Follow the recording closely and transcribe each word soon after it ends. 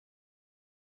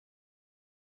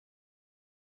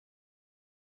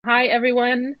Hi,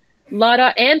 everyone.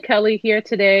 Lara and Kelly here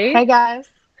today. Hey guys.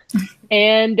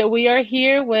 And we are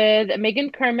here with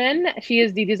Megan Kerman. She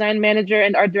is the design manager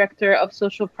and art director of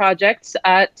social projects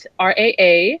at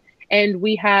RAA. And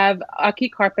we have Aki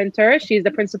Carpenter. She's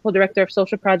the principal director of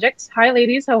social projects. Hi,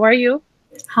 ladies. How are you?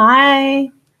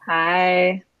 Hi.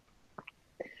 Hi.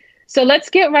 So let's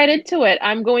get right into it.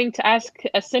 I'm going to ask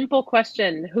a simple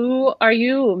question. Who are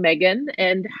you, Megan?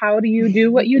 And how do you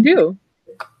do what you do?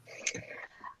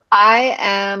 I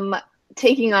am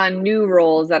taking on new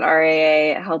roles at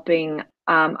RAA, helping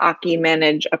Aki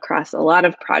manage across a lot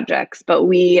of projects, but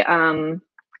we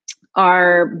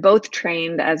are both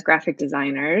trained as graphic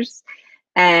designers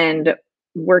and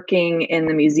working in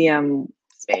the museum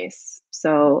space.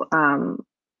 So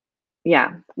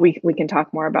yeah, we can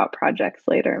talk more about projects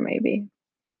later, maybe.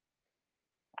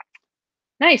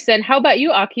 Nice. And how about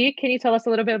you, Aki? Can you tell us a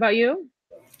little bit about you?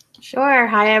 Sure.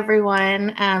 Hi,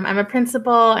 everyone. I'm a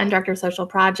principal and director of social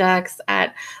projects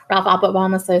at Ralph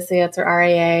Appelbaum Associates, or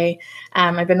RAA.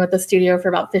 I've been with the studio for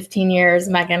about 15 years.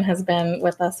 Megan has been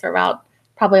with us for about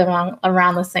probably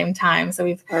around the same time. So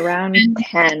we've around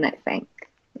 10, I think.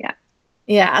 Yeah.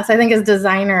 Yeah. So I think as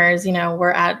designers,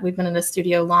 we've been in the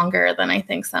studio longer than I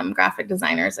think some graphic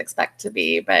designers expect to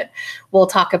be, but we'll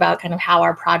talk about kind of how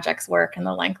our projects work and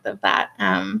the length of that.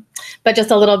 But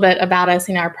just a little bit about us,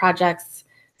 our projects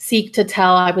seek to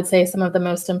tell, I would say, some of the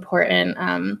most important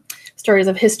stories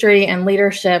of history and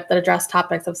leadership that address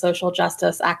topics of social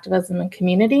justice, activism, and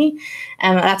community.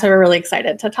 And that's why we're really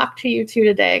excited to talk to you two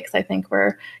today, because I think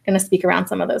we're going to speak around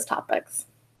some of those topics.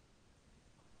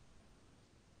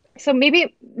 So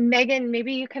maybe, Megan,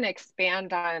 maybe you can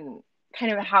expand on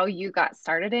kind of how you got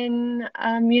started in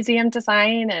museum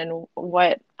design and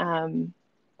what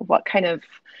kind of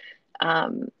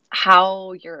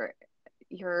how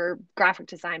your graphic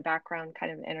design background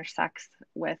kind of intersects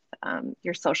with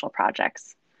your social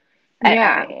projects at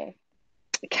Yeah. RAA.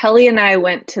 Kelly and I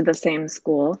went to the same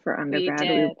school for undergrad. We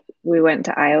did. We went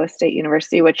to Iowa State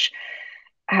University, which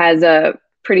has a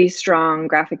pretty strong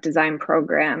graphic design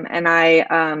program. And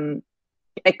I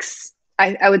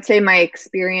would say my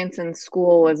experience in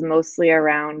school was mostly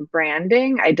around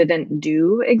branding. I didn't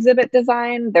do exhibit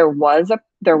design. There was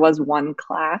one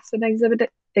class in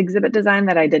exhibit design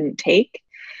that I didn't take.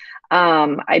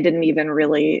 I didn't even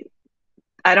really,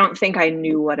 I don't think I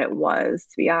knew what it was,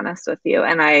 to be honest with you.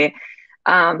 And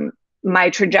my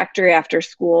trajectory after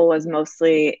school was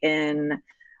mostly in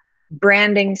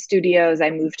branding studios. I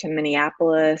moved to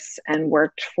Minneapolis and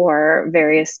worked for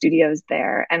various studios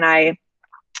there. And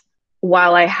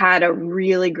while I had a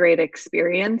really great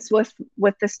experience with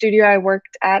the studio I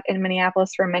worked at in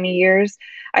Minneapolis for many years,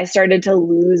 I started to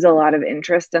lose a lot of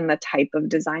interest in the type of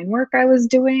design work I was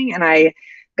doing. And I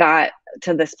got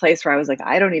to this place where I was like,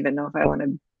 I don't even know if I want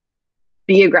to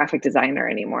be a graphic designer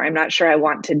anymore. I'm not sure I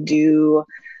want to do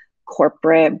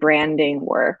corporate branding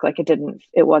work. Like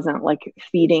it wasn't like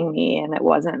feeding me, and it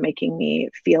wasn't making me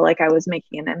feel like I was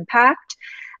making an impact.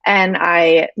 And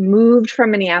I moved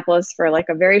from Minneapolis for like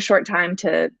a very short time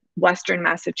to Western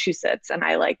Massachusetts. And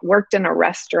I like worked in a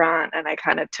restaurant, and I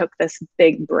kind of took this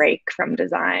big break from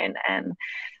design. And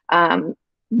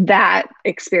that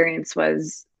experience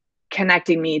was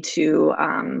connecting me to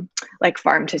like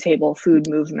farm to table food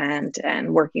movement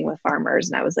and working with farmers.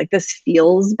 And I was like, this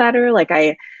feels better. Like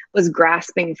I was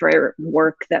grasping for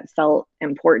work that felt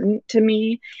important to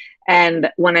me.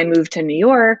 And when I moved to New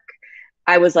York,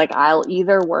 I was like, I'll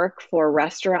either work for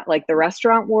the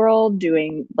restaurant world,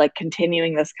 doing like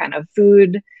continuing this kind of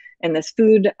food and this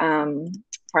food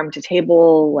farm to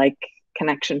table, like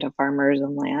connection to farmers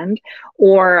and land,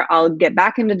 or I'll get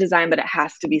back into design, but it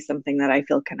has to be something that I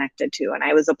feel connected to. And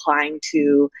I was applying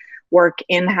to work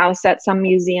in-house at some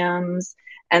museums.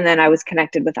 And then I was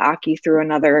connected with Aki through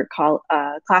another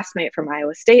classmate from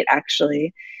Iowa State,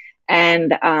 actually.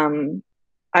 And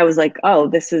I was like, oh,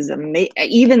 this is amazing.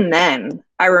 Even then,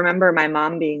 I remember my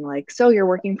mom being like, so you're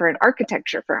working for an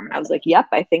architecture firm? And I was like, yep,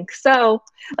 I think so.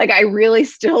 Like, I really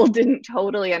still didn't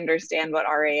totally understand what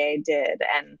RAA did.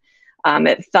 And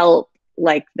it felt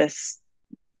like this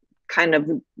kind of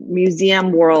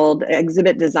museum world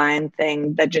exhibit design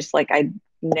thing that just like I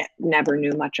never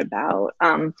knew much about.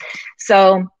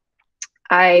 So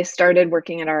I started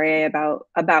working at RAA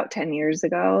about 10 years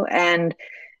ago. And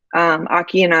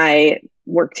Aki and I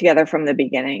worked together from the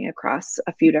beginning across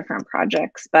a few different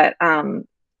projects. But I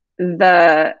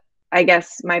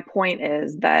guess my point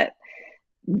is that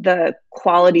the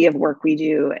quality of work we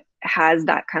do has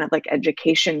that kind of like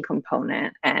education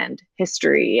component and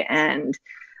history and,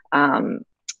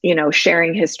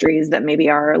 sharing histories that maybe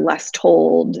are less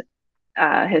told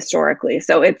historically.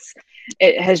 So it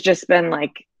has just been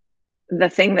like the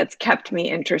thing that's kept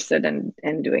me interested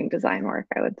in doing design work,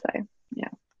 I would say. Yeah.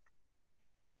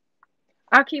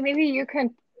 Aki, maybe you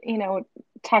can,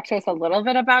 talk to us a little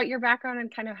bit about your background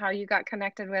and kind of how you got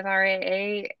connected with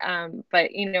RAA. But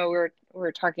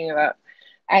we're talking about,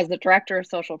 as the director of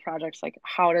social projects, like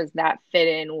how does that fit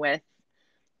in with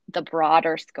the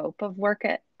broader scope of work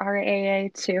at RAA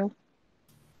too?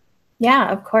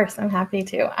 Yeah, of course, I'm happy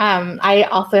to. I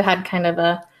also had kind of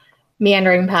a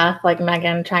meandering path like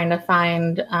Megan, trying to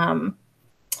find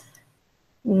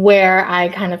where I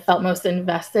kind of felt most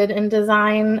invested in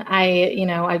design.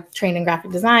 I trained in graphic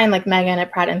design like Megan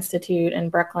at Pratt Institute in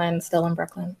Brooklyn, still in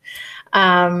Brooklyn.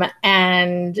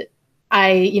 And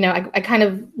I kind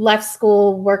of left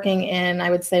school working in,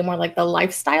 I would say, more like the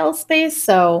lifestyle space.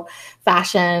 So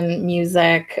fashion,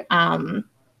 music,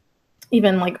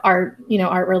 even like art,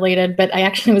 art related, but I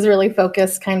actually was really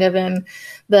focused kind of in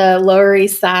the Lower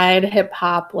East Side hip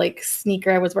hop, like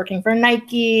sneaker. I was working for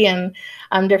Nike and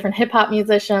different hip hop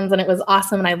musicians, and it was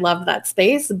awesome. And I loved that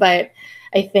space. But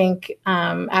I think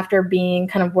after being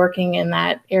kind of working in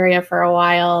that area for a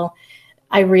while,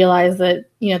 I realized that,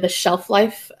 the shelf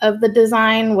life of the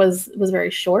design was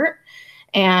very short.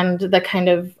 And the kind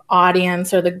of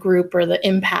audience or the group or the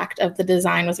impact of the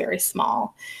design was very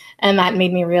small. And that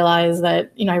made me realize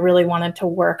that, I really wanted to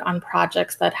work on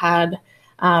projects that had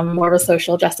more of a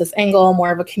social justice angle,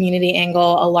 more of a community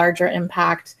angle, a larger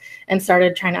impact, and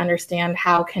started trying to understand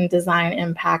how can design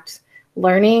impact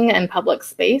learning and public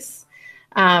space.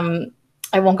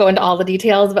 I won't go into all the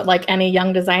details, but like any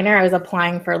young designer, I was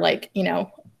applying for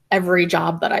every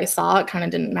job that I saw. It kind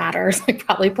of didn't matter. So I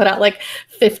probably put out like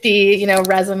 50,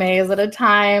 resumes at a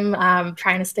time,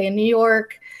 trying to stay in New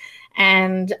York.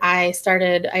 And I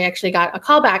actually got a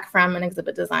call back from an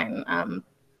exhibit design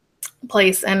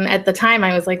place. And at the time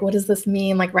I was like, what does this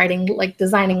mean? Like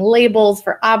designing labels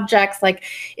for objects, like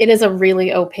it is a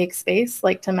really opaque space.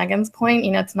 Like to Megan's point,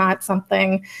 it's not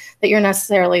something that you're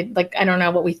necessarily like, I don't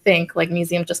know what we think, like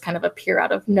museums just kind of appear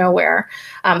out of nowhere.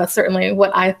 That's certainly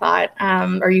what I thought.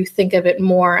 Or you think of it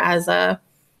more as a,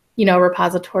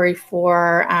 repository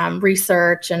for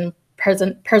research and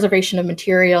preservation of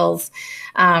materials.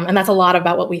 And that's a lot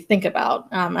about what we think about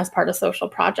as part of social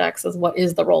projects, is what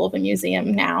is the role of a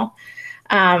museum now.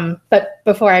 But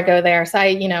before I go there, so I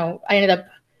ended up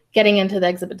getting into the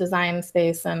exhibit design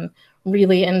space and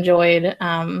really enjoyed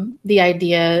the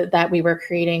idea that we were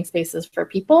creating spaces for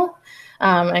people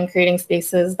and creating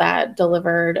spaces that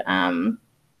delivered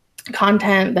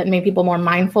content that made people more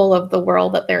mindful of the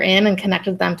world that they're in and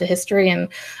connected them to history and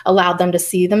allowed them to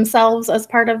see themselves as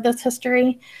part of this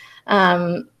history.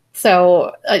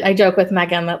 So I joke with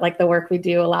Megan that like the work we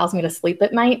do allows me to sleep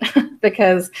at night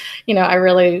because, I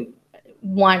really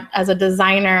want, as a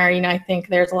designer, I think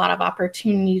there's a lot of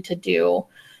opportunity to do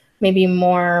maybe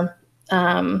more,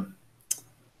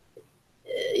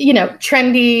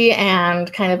 trendy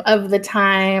and kind of the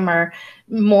time, or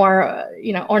more,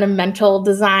 ornamental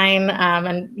design.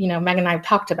 And, Megan and I have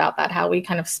talked about that, how we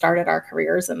kind of started our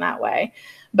careers in that way,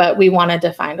 but we wanted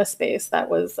to find a space that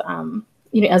was,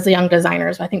 as young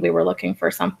designers, I think we were looking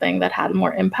for something that had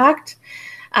more impact.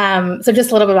 So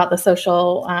just a little bit about the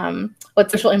social, what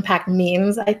social impact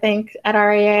means, I think, at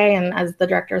RAA. And as the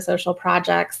director of social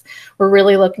projects, we're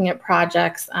really looking at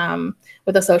projects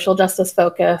with a social justice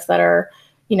focus that are,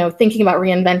 thinking about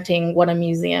reinventing what a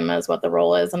museum is, what the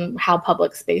role is, and how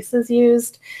public space is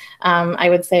used. I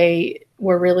would say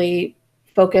we're really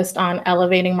focused on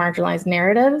elevating marginalized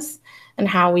narratives and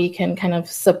how we can kind of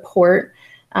support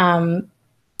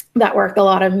that work a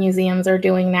lot of museums are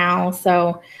doing now.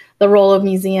 So the role of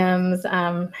museums,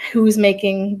 who's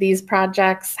making these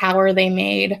projects, how are they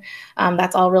made?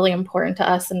 That's all really important to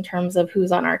us in terms of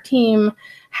who's on our team,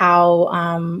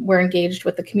 how we're engaged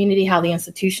with the community, how the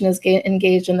institution is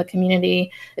engaged in the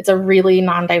community. It's a really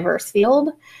non-diverse field,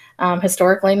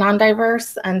 historically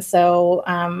non-diverse. And so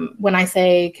when I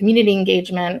say community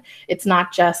engagement, it's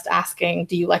not just asking,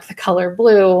 do you like the color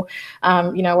blue?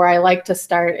 Where I like to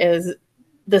start is,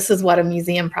 this is what a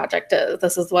museum project is.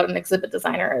 This is what an exhibit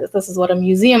designer is. This is what a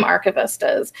museum archivist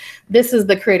is. This is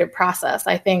the creative process.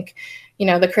 I think,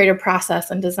 the creative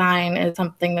process and design is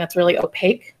something that's really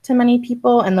opaque to many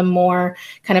people. And the more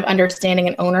kind of understanding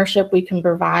and ownership we can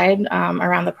provide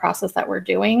around the process that we're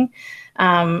doing,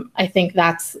 I think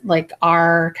that's like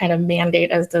our kind of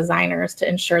mandate as designers, to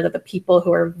ensure that the people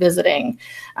who are visiting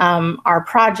our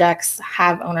projects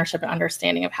have ownership and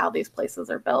understanding of how these places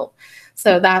are built.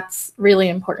 So that's really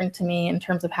important to me in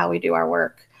terms of how we do our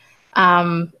work.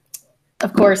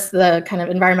 Of course, the kind of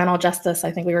environmental justice,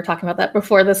 I think we were talking about that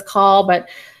before this call, but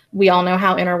we all know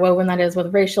how interwoven that is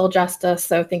with racial justice.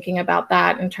 So thinking about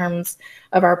that in terms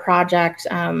of our project,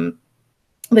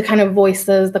 the kind of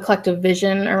voices, the collective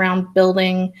vision around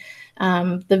building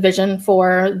the vision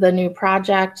for the new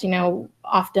project.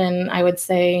 Often I would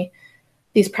say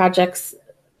these projects,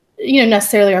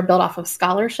 necessarily are built off of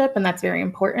scholarship, and that's very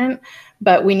important,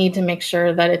 but we need to make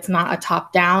sure that it's not a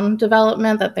top-down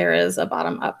development, that there is a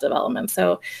bottom-up development.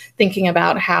 So thinking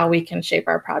about how we can shape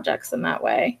our projects in that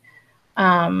way.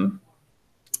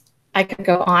 I could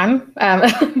go on,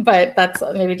 but that's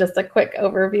maybe just a quick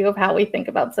overview of how we think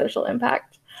about social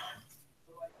impact.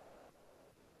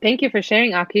 Thank you for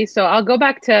sharing, Aki. So I'll go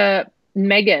back to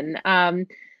Megan.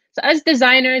 So as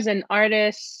designers and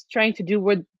artists trying to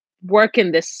do work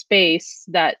in this space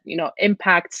that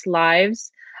impacts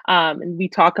lives, and we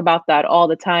talk about that all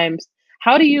the time,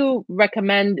 how do you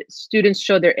recommend students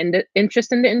show their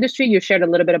interest in the industry? You shared a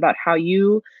little bit about how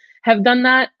you have done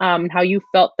that, how you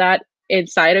felt that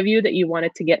inside of you that you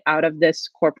wanted to get out of this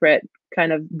corporate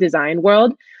kind of design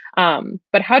world.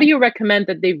 But how do you recommend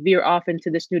that they veer off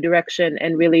into this new direction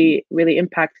and really, really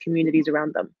impact communities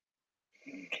around them?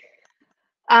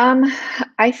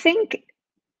 I think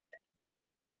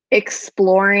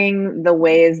exploring the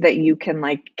ways that you can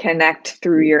connect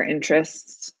through your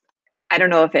interests. I don't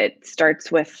know if it starts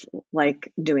with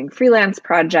doing freelance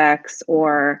projects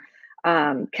or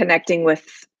connecting with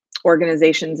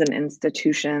organizations and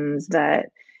institutions that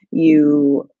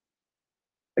you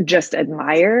just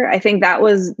admire. I think that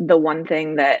was the one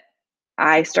thing that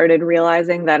I started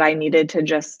realizing, that I needed to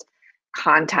just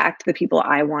contact the people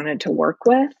I wanted to work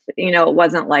with. It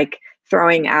wasn't like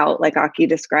throwing out, like Aki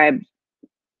described,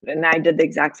 and I did the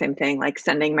exact same thing, like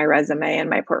sending my resume and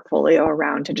my portfolio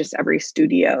around to just every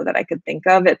studio that I could think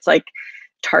of. It's like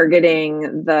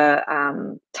targeting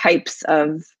the types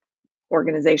of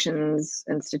organizations,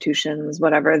 institutions,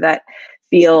 whatever, that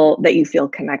you feel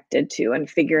connected to, and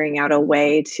figuring out a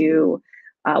way to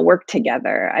work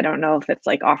together. I don't know if it's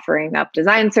like offering up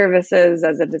design services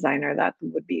as a designer. That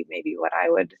would be maybe what I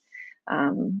would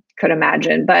could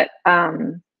imagine. But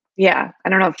yeah, I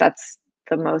don't know if that's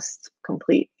the most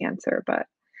complete answer, but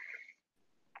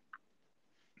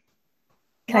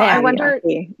well, I wonder.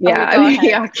 Aki.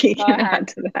 Yeah, Aki can add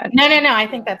to that. No. I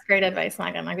think that's great advice,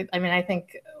 Megan. I mean, I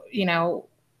think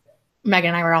Megan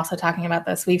and I were also talking about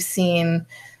this. We've seen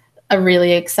a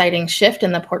really exciting shift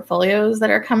in the portfolios that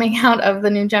are coming out of the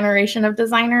new generation of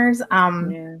designers.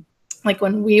 Like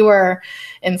when we were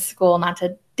in school, not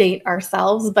to date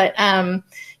ourselves, but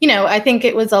I think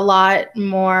it was a lot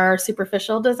more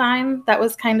superficial design that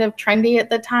was kind of trendy at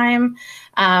the time.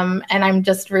 And I'm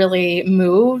just really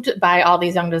moved by all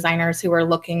these young designers who are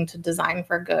looking to design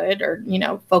for good, or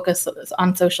focus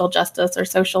on social justice or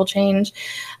social change.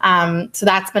 So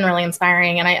that's been really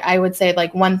inspiring. And I would say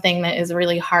one thing that is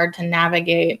really hard to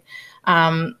navigate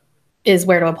is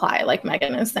where to apply, like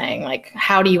Megan is saying,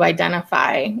 how do you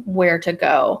identify where to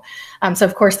go? So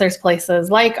of course there's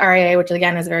places like RAA, which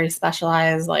again is very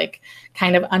specialized,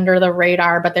 kind of under the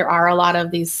radar, but there are a lot of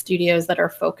these studios that are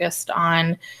focused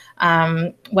on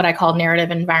what I call narrative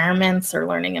environments or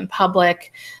learning in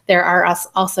public. There are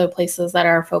also places that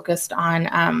are focused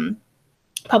on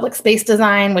public space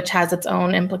design, which has its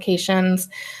own implications,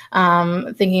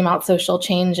 thinking about social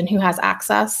change and who has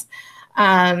access.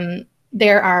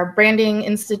 There are branding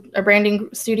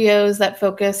studios that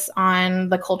focus on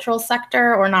the cultural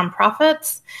sector or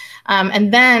nonprofits.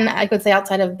 And then I could say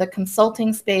outside of the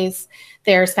consulting space,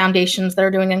 there's foundations that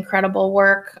are doing incredible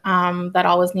work that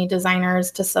always need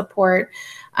designers to support.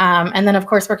 And then of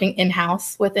course, working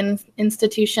in-house within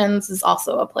institutions is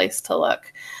also a place to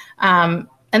look.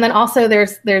 And then also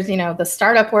there's the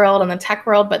startup world and the tech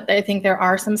world, but I think there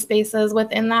are some spaces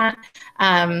within that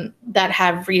that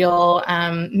have real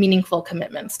meaningful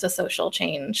commitments to social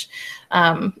change.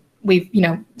 We've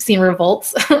seen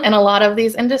revolts in a lot of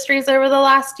these industries over the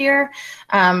last year,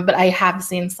 but I have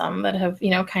seen some that have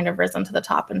kind of risen to the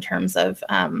top in terms of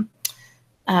I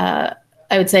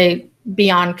would say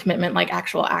beyond commitment, like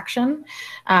actual action.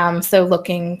 So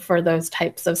looking for those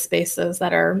types of spaces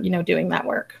that are doing that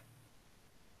work.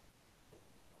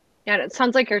 Yeah, it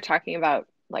sounds like you're talking about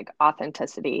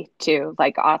authenticity too,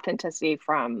 authenticity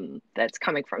that's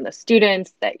coming from the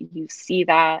students, that you see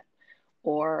that,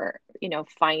 or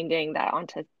finding that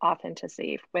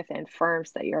authenticity within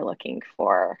firms that you're looking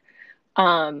for,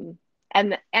 and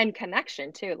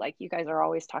connection too. You guys are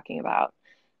always talking about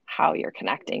how you're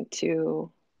connecting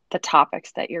to the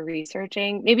topics that you're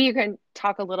researching. Maybe you can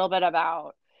talk a little bit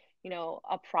about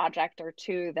a project or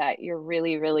two that you're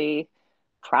really, really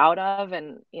proud of,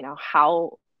 and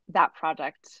how that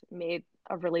project made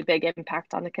a really big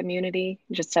impact on the community,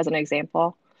 just as an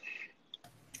example.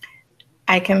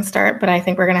 I can start, but I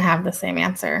think we're going to have the same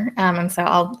answer. And so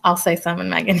I'll say some and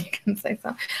Megan, you can say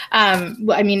some.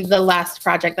 I mean, the last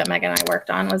project that Megan and I worked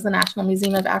on was the National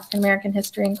Museum of African American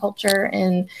History and Culture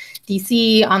in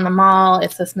DC on the Mall.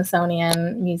 It's a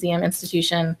Smithsonian Museum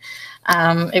institution.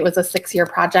 It was a 6-year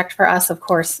project for us. Of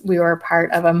course, we were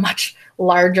part of a much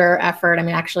larger effort. I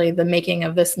mean, actually, the making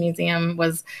of this museum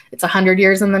it's 100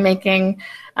 years in the making.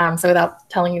 So without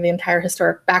telling you the entire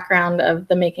historic background of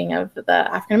the making of the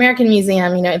African American Museum,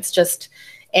 it's just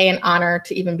an honor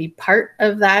to even be part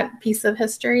of that piece of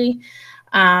history.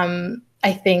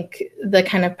 I think the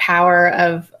kind of power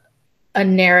of a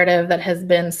narrative that has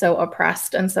been so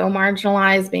oppressed and so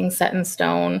marginalized being set in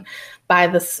stone by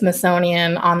the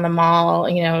Smithsonian on the Mall,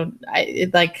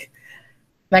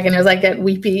 Megan knows I get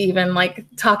weepy even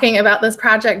talking about this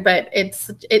project, but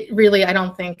it really, I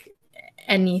don't think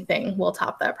anything will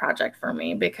top that project for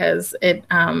me, because it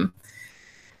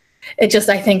just,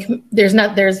 I think there's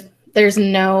nothing,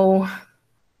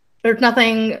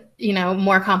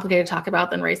 more complicated to talk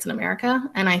about than race in America.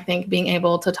 And I think being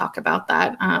able to talk about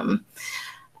that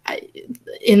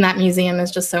in that museum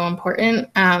is just so important.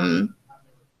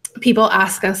 People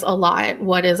ask us a lot,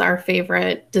 what is our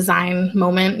favorite design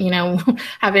moment?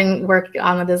 Having worked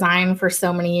on the design for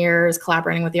so many years,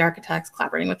 collaborating with the architects,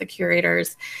 collaborating with the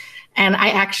curators. And I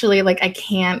actually, I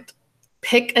can't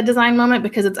pick a design moment,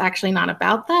 because it's actually not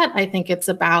about that. I think it's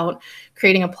about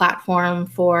creating a platform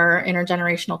for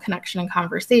intergenerational connection and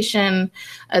conversation.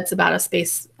 It's about a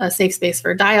safe space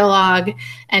for dialogue,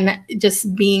 and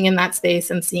just being in that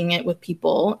space and seeing it with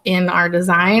people in our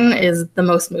design is the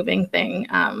most moving thing,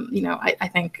 I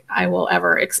think I will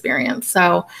ever experience.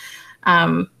 So,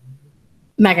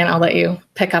 Megan, I'll let you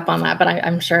pick up on that, but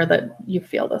I'm sure that you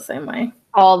feel the same way.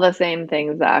 All the same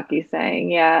things that Aki's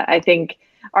saying. Yeah, I think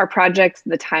our projects,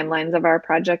 the timelines of our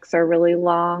projects are really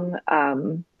long.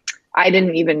 I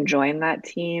didn't even join that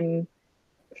team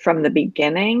from the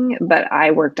beginning, but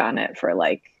I worked on it for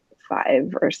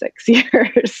 5 or 6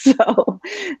 years. So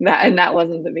that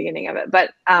wasn't the beginning of it. But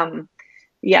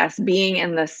yes, being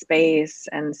in the space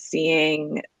and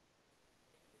seeing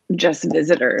just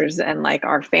visitors and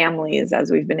our families,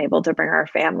 as we've been able to bring our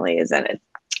families, and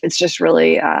it's just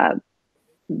really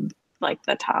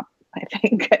the top. I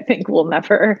think we'll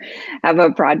never have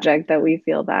a project that we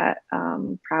feel that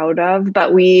proud of,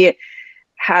 but we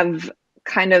have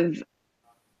kind of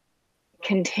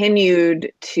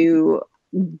continued to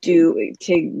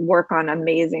work on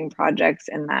amazing projects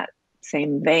in that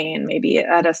same vein, maybe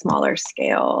at a smaller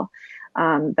scale,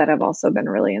 that have also been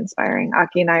really inspiring.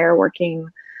 Aki and I are working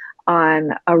on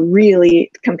a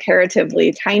really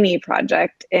comparatively tiny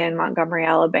project in Montgomery,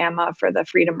 Alabama for the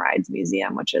Freedom Rides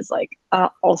Museum, which is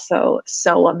also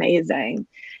so amazing.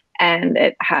 And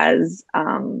it has,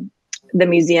 the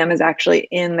museum is actually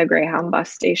in the Greyhound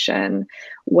bus station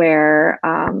where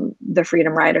the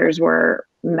Freedom Riders were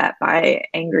met by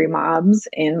angry mobs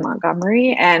in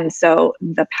Montgomery. And so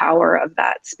the power of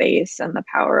that space and the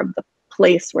power of the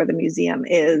place where the museum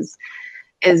is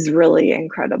really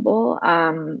incredible.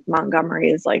 Montgomery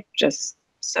is just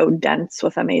so dense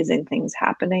with amazing things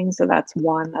happening. So that's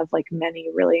one of many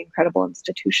really incredible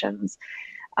institutions.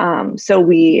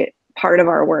 So part of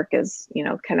our work is,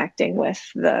 connecting with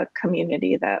the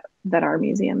community that our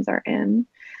museums are in.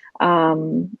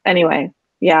 Anyway,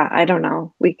 yeah, I don't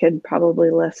know. We could probably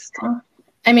list.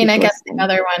 I mean, I guess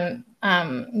another one,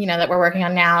 that we're working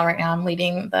on now. Right now, I'm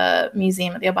leading the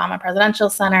museum at the Obama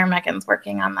Presidential Center. Megan's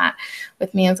working on that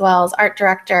with me as well as art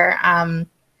director. And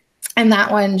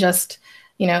that one just,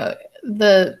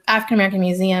 the African American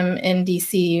Museum in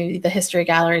DC, the history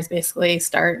galleries basically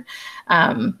start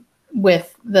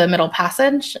with the Middle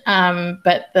Passage,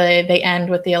 but they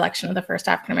end with the election of the first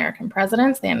African American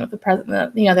presidents. They end with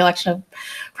the election of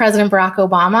President Barack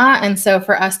Obama. And so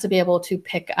for us to be able to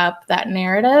pick up that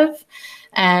narrative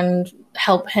and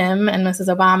help him and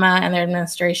Mrs. Obama and their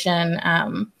administration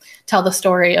tell the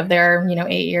story of their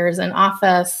 8 years in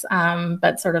office,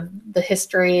 but sort of the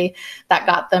history that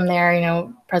got them there.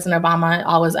 President Obama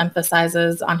always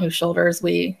emphasizes on whose shoulders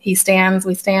we stand.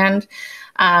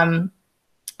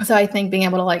 So I think being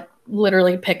able to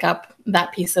literally pick up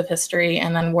that piece of history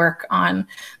and then work on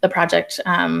the project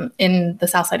in the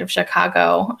South Side of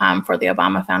Chicago for the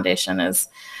Obama Foundation is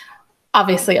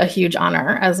obviously a huge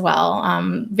honor as well.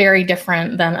 Very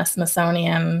different than a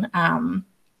Smithsonian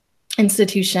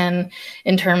institution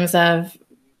in terms of,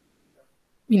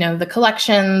 the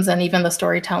collections and even the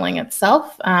storytelling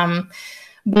itself.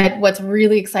 But what's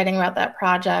really exciting about that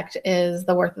project is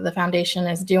the work that the foundation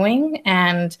is doing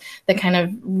and the kind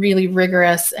of really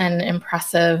rigorous and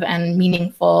impressive and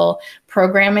meaningful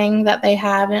programming that they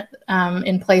have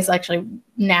in place actually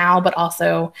now, but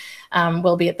also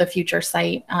will be at the future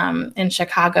site in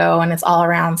Chicago, and it's all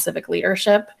around civic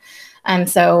leadership. And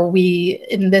so we,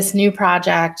 in this new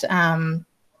project,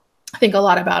 think a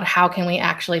lot about how can we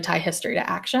actually tie history to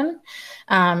action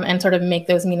and sort of make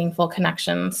those meaningful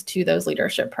connections to those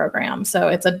leadership programs. So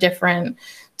it's a different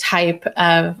type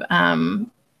of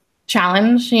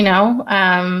challenge,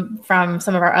 from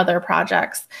some of our other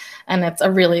projects. And it's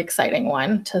a really exciting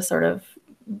one to sort of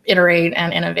iterate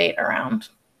and innovate around.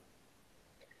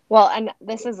 Well, and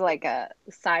this is like a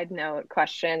side note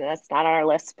question that's not on our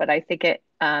list, but I think it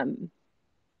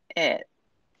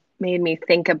made me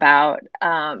think about,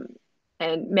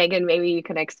 and Megan, maybe you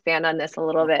can expand on this a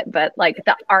little bit, but like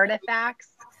the artifacts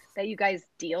that you guys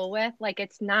deal with, like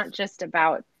it's not just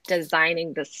about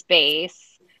designing the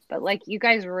space, but like you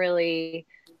guys really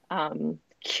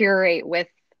curate with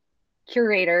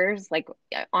curators like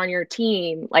on your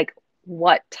team, like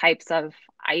what types of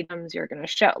items you're going to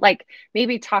show. Like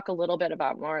maybe talk a little bit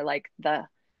about more like the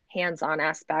hands-on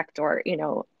aspect, or,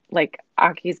 like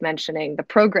Aki's mentioning the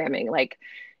programming, like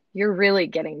you're really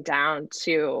getting down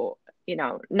to,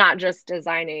 not just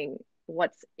designing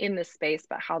what's in the space,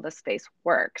 but how the space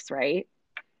works, right?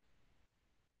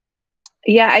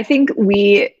 Yeah, I think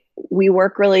we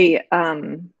work really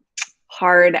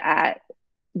hard at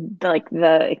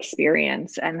the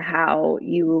experience and how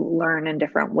you learn in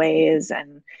different ways.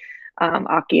 And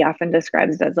Aki often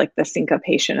describes it as like the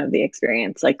syncopation of the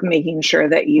experience, like making sure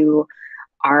that you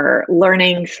are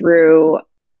learning through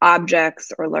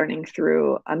objects or learning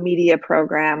through a media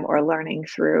program or learning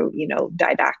through,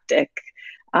 didactic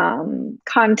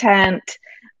content.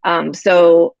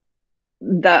 So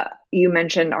you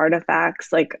mentioned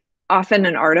artifacts, like often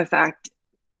an artifact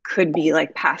could be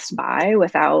like passed by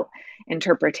without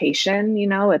interpretation.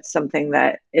 It's something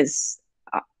that is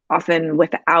often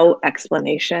without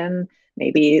explanation,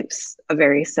 maybe it's a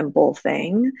very simple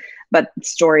thing, but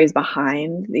stories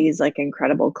behind these like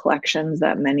incredible collections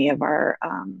that many of our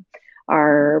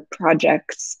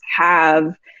projects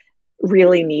have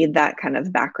really need that kind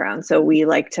of background. So we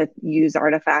like to use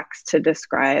artifacts to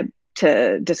describe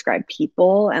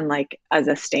people and like as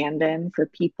a stand-in for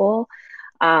people.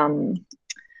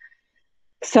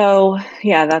 So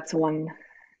yeah, that's one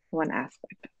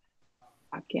aspect.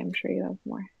 Aki, I'm sure you have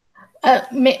more.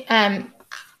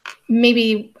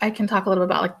 Maybe I can talk a little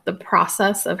bit about like the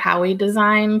process of how we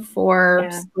design for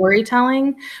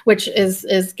storytelling, which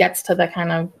gets to the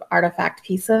kind of artifact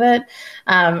piece of it.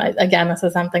 Again, this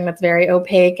is something that's very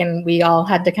opaque and we all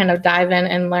had to kind of dive in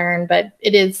and learn, but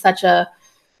it is such a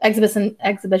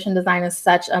exhibition design is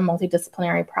such a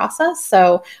multidisciplinary process.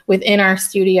 So within our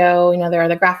studio, there are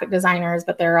the graphic designers,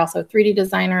 but there are also 3D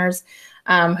designers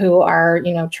who are,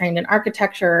 trained in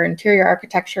architecture, interior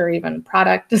architecture, even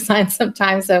product design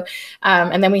sometimes. So,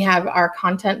 and then we have our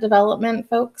content development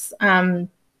folks.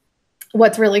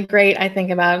 What's really great, I think,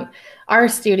 about our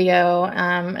studio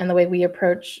and the way we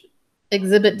approach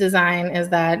exhibit design is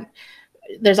that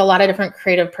there's a lot of different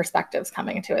creative perspectives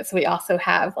coming into it. So we also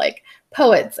have like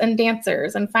poets and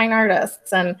dancers and fine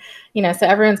artists, and so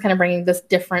everyone's kind of bringing this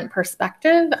different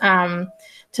perspective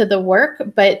to the work.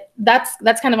 But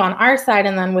that's kind of on our side,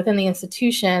 and then within the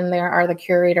institution there are the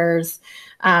curators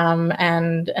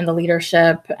and the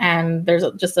leadership, and there's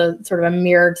just a sort of a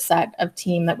mirrored set of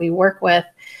team that we work with.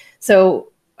 So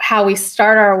how we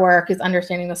start our work is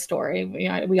understanding the story.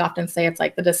 We often say it's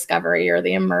like the discovery or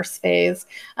the immerse phase.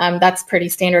 That's pretty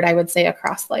standard, I would say,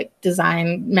 across like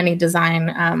many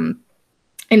design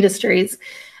industries.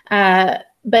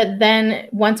 But then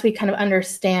once we kind of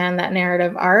understand that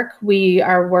narrative arc, we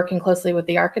are working closely with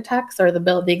the architects or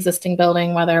the existing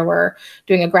building, whether we're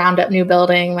doing a ground up new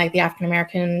building like the African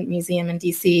American Museum in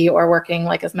DC, or working,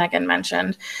 like as Megan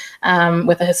mentioned,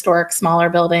 with a historic smaller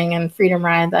building and Freedom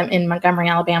Rides in Montgomery,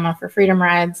 Alabama for Freedom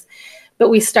Rides. But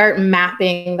we start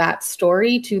mapping that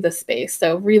story to the space.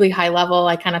 So really high level,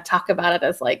 I kind of talk about it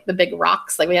as like the big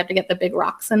rocks, like we have to get the big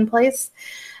rocks in place.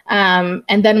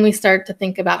 And then we start to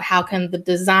think about how can the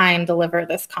design deliver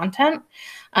this content,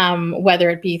 whether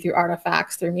it be through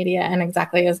artifacts, through media. And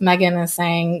exactly as Megan is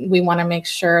saying, we want to make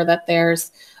sure that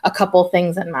there's a couple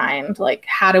things in mind, like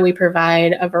how do we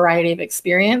provide a variety of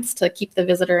experience to keep the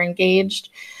visitor engaged,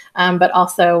 but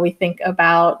also we think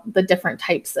about the different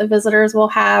types of visitors we'll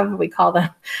have. We call them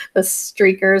the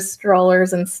streakers,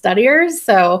 strollers, and studiers.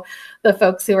 So the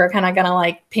folks who are kind of going to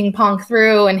like ping pong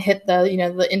through and hit the,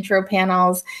 the intro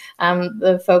panels,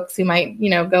 the folks who might,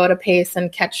 go at a pace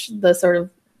and catch the sort of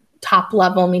top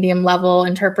level, medium level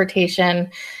interpretation,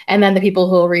 and then the people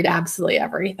who will read absolutely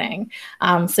everything.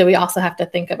 So we also have to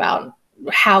think about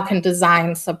how can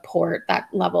design support that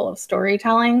level of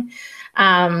storytelling.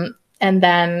 And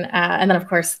then of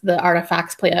course, the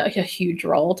artifacts play a huge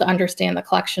role to understand the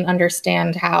collection,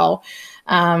 understand how,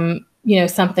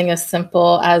 something as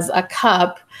simple as a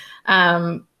cup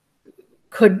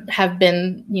could have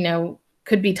been,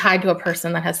 could be tied to a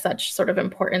person that has such sort of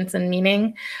importance and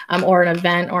meaning, or an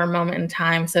event or a moment in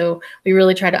time. So we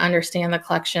really try to understand the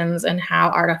collections and how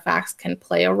artifacts can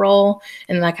play a role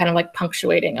in that kind of like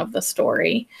punctuating of the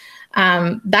story.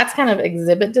 That's kind of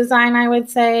exhibit design, I would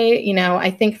say.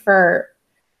 I think for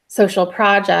social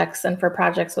projects and for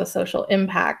projects with social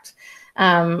impact,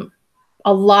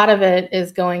 a lot of it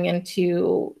is going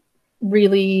into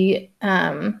really,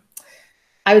 I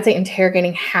would say,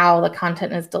 interrogating how the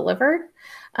content is delivered.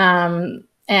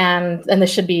 And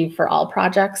this should be for all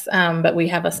projects, but we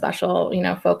have a special,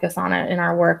 focus on it in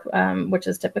our work, which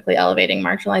is typically elevating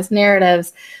marginalized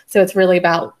narratives. So it's really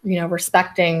about,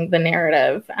 respecting the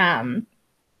narrative,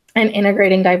 and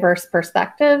integrating diverse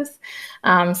perspectives,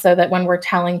 so that when we're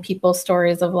telling people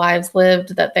stories of lives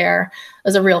lived, that there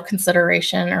is a real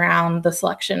consideration around the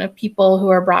selection of people who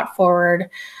are brought forward.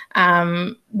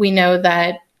 We know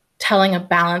that telling a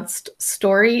balanced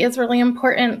story is really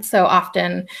important. So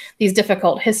often these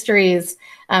difficult histories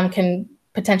can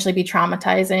potentially be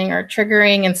traumatizing or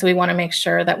triggering. And so we want to make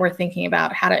sure that we're thinking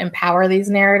about how to empower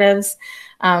these narratives,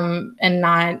 and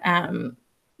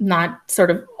not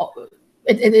sort of,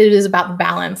 it is about the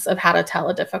balance of how to tell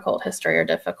a difficult history or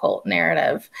difficult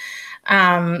narrative.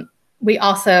 We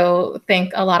also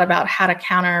think a lot about how to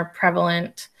counter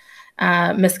prevalent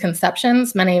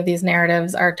misconceptions. Many of these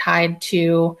narratives are tied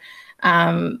to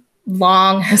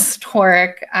long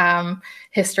historic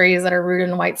histories that are rooted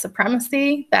in white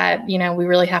supremacy that, we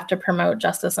really have to promote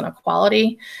justice and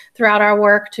equality throughout our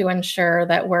work to ensure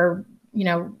that we're,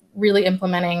 really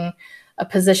implementing a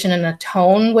position and a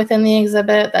tone within the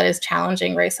exhibit that is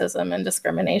challenging racism and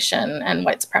discrimination and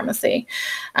white supremacy.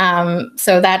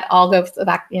 So that all goes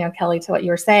back, Kelly, to what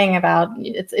you were saying about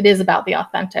it is about the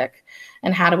authentic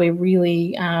and how do we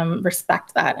really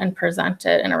respect that and present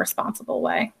it in a responsible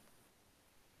way.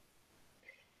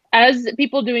 As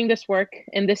people doing this work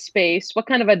in this space, what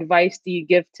kind of advice do you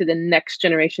give to the next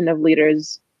generation of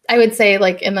leaders? I would say,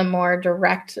 like, in the more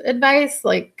direct advice,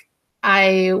 like,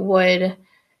 I would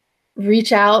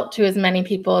reach out to as many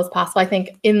people as possible. I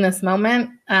think in this moment,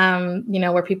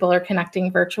 where people are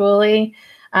connecting virtually,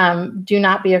 do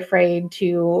not be afraid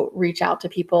to reach out to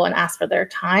people and ask for their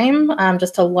time,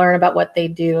 just to learn about what they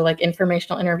do. Like,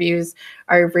 informational interviews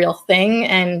are a real thing,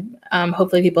 and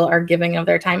hopefully people are giving of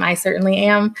their time. I certainly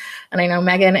am, and I know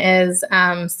Megan is.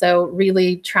 So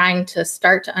really trying to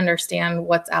start to understand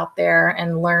what's out there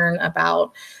and learn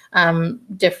about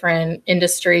different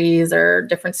industries or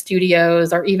different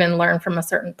studios, or even learn from a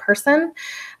certain person.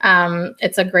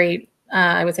 It's a great,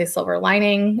 I would say, silver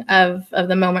lining of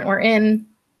the moment we're in.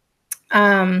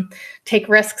 Take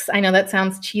risks. I know that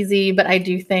sounds cheesy, but I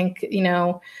do think,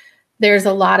 there's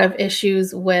a lot of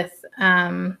issues with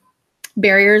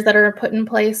barriers that are put in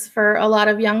place for a lot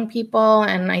of young people.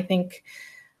 And I think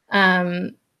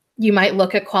you might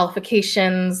look at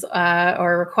qualifications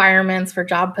or requirements for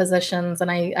job positions. And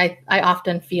I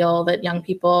often feel that young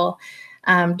people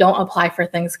don't apply for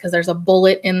things because there's a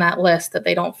bullet in that list that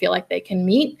they don't feel like they can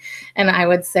meet. And I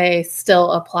would say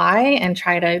still apply and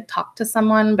try to talk to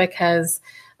someone, because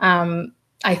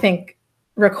I think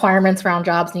requirements around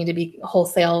jobs need to be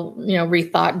wholesale,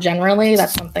 rethought generally.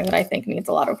 That's something that I think needs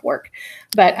a lot of work,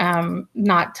 but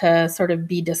not to sort of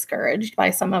be discouraged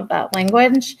by some of that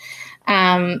language.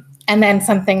 And then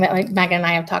something that, like, Megan and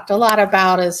I have talked a lot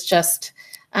about is just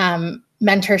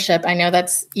mentorship. I know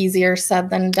that's easier said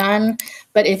than done,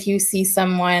 but if you see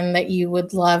someone that you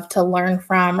would love to learn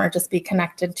from or just be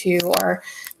connected to, or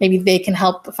maybe they can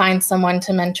help find someone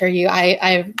to mentor you.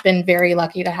 I've been very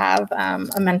lucky to have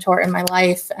a mentor in my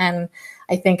life, and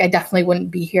I think I definitely wouldn't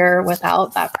be here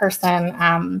without that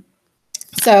person.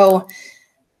 So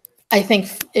I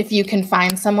think if you can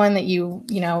find someone that you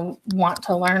want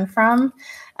to learn from,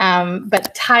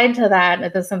 but tied to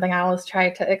that, this is something I always try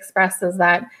to express, is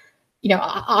that,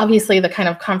 obviously the kind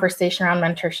of conversation around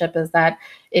mentorship is that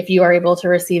if you are able to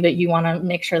receive it, you want to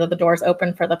make sure that the door is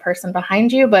open for the person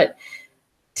behind you. But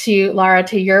to Lara,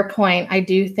 to your point, I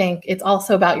do think it's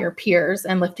also about your peers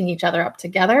and lifting each other up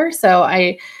together. So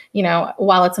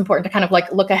while it's important to kind of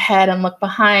like look ahead and look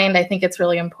behind, I think it's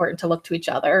really important to look to each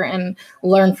other and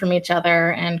learn from each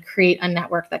other and create a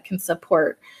network that can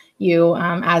support you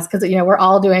because we're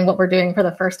all doing what we're doing for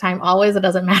the first time always. It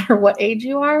doesn't matter what age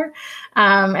you are.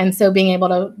 And so being able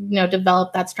to,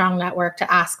 develop that strong network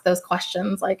to ask those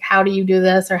questions, like, how do you do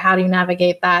this? Or how do you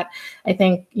navigate that? I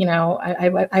think,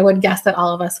 I would guess that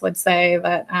all of us would say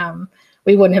that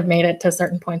we wouldn't have made it to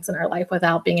certain points in our life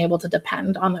without being able to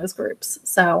depend on those groups.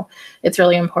 So it's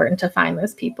really important to find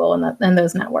those people and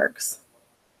those networks.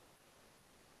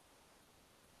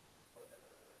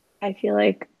 I feel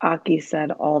like Aki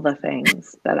said all the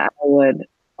things that I would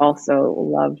also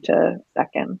love to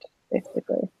second,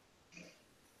 basically.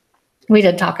 We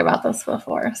did talk about this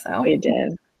before, so we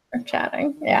did. We're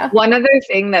chatting, yeah. One other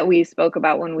thing that we spoke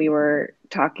about when we were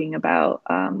talking about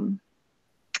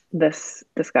this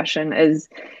discussion is,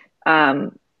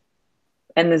 and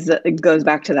it goes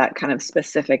back to that kind of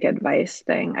specific advice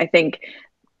thing. I think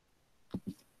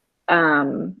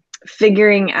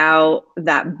figuring out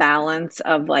that balance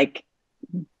of like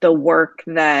the work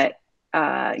that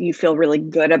you feel really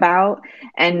good about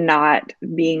and not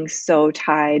being so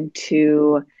tied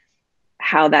to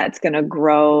how that's going to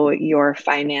grow your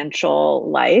financial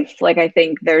life. Like, I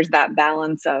think there's that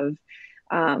balance of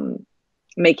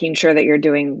making sure that you're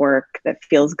doing work that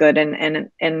feels good.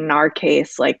 And in our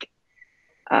case, like,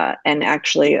 and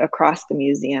actually across the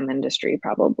museum industry,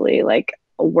 probably, like,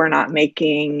 we're not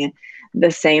making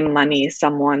the same money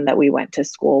someone that we went to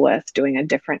school with doing a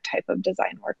different type of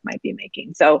design work might be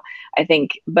making. So I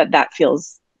think, but that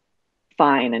feels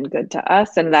fine and good to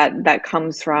us. And that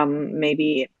comes from,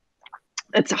 maybe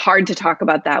it's hard to talk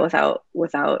about that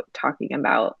without talking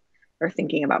about or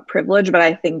thinking about privilege. But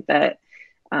I think that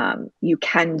you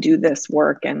can do this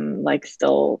work and like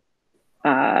still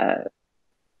have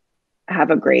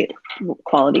a great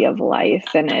quality of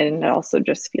life, and it also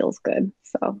just feels good.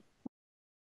 So